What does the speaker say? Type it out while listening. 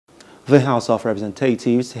The House of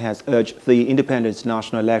Representatives has urged the Independent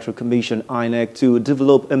National Electoral Commission (INEC) to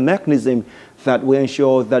develop a mechanism that will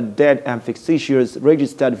ensure that dead and fictitious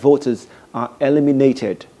registered voters are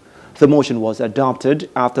eliminated. The motion was adopted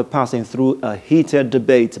after passing through a heated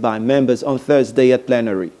debate by members on Thursday at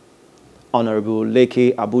plenary. Honorable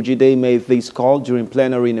Leke Abujide made this call during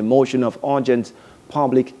plenary in a motion of urgent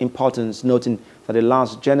public importance, noting that the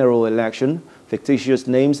last general election, fictitious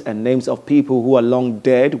names and names of people who are long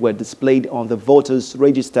dead were displayed on the voters'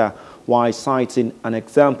 register, while citing an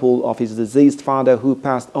example of his deceased father who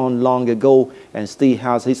passed on long ago and still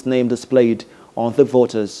has his name displayed on the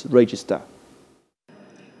voters' register.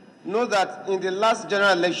 Know that in the last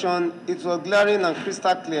general election, it was glaring and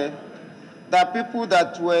crystal clear that people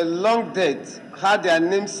that were long dead had their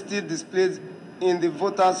names still displayed in the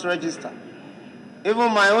voters' register.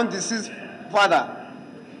 Even my own deceased father,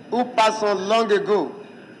 who passed on long ago,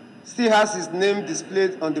 still has his name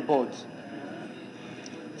displayed on the board.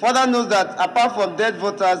 Further note that apart from dead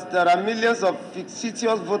voters, there are millions of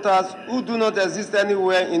fictitious voters who do not exist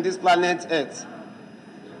anywhere in this planet Earth,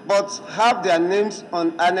 but have their names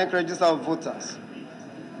on INEC register of voters.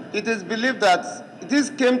 It is believed that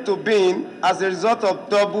this came to being as a result of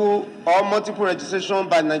double or multiple registration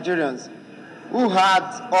by Nigerians who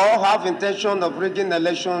had or have intention of rigging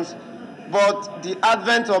elections, but the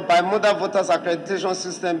advent of bimodal voters accreditation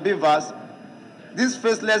system, BVAS, these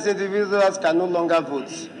faceless individuals can no longer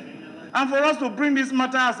vote. And for us to bring this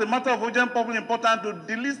matter as a matter of urgent public importance to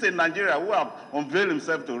delist in Nigeria who have unveiled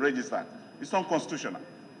himself to register, it's unconstitutional.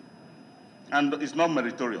 And it's not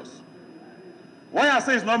meritorious. Why I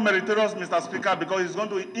say it's not meritorious, Mr. Speaker, because it's going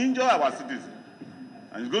to injure our citizens.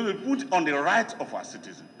 And it's going to put on the right of our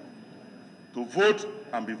citizens to vote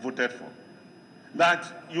and be voted for. That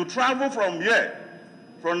you travel from here,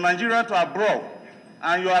 from Nigeria to abroad,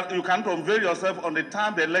 and you can't unveil yourself on the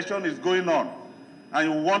time the election is going on,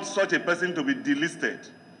 and you want such a person to be delisted.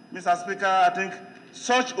 Mr. Speaker, I think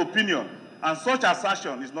such opinion and such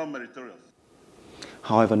assertion is not meritorious.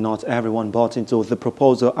 However, not everyone bought into the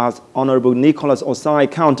proposal, as Honorable Nicholas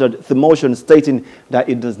Osai countered the motion, stating that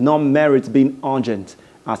it does not merit being urgent,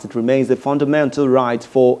 as it remains a fundamental right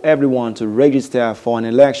for everyone to register for an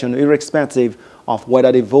election, irrespective of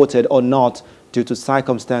whether they voted or not due to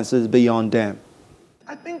circumstances beyond them.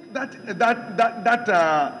 I think that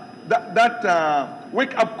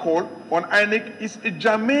wake-up call on INEC is a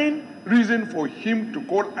germane reason for him to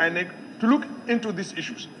call INEC to look into these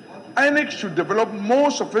issues. INEC should develop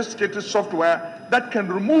more sophisticated software that can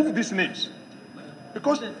remove these names,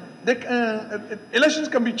 because elections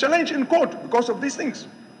can be challenged in court because of these things.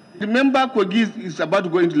 Remember, Kogi is about to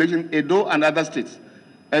go into election, Edo and other states.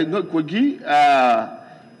 Kogi,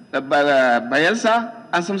 Bayelsa,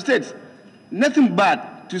 and some states. Nothing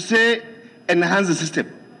bad to say enhance the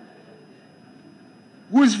system.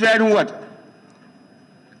 Who is fearing what?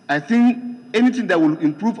 I think anything that will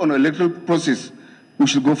improve on the electoral process, we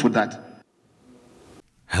should go for that.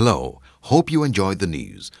 Hello, hope you enjoyed the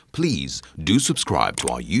news. Please do subscribe to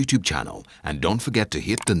our YouTube channel and don't forget to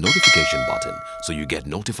hit the notification button so you get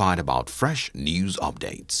notified about fresh news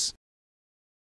updates.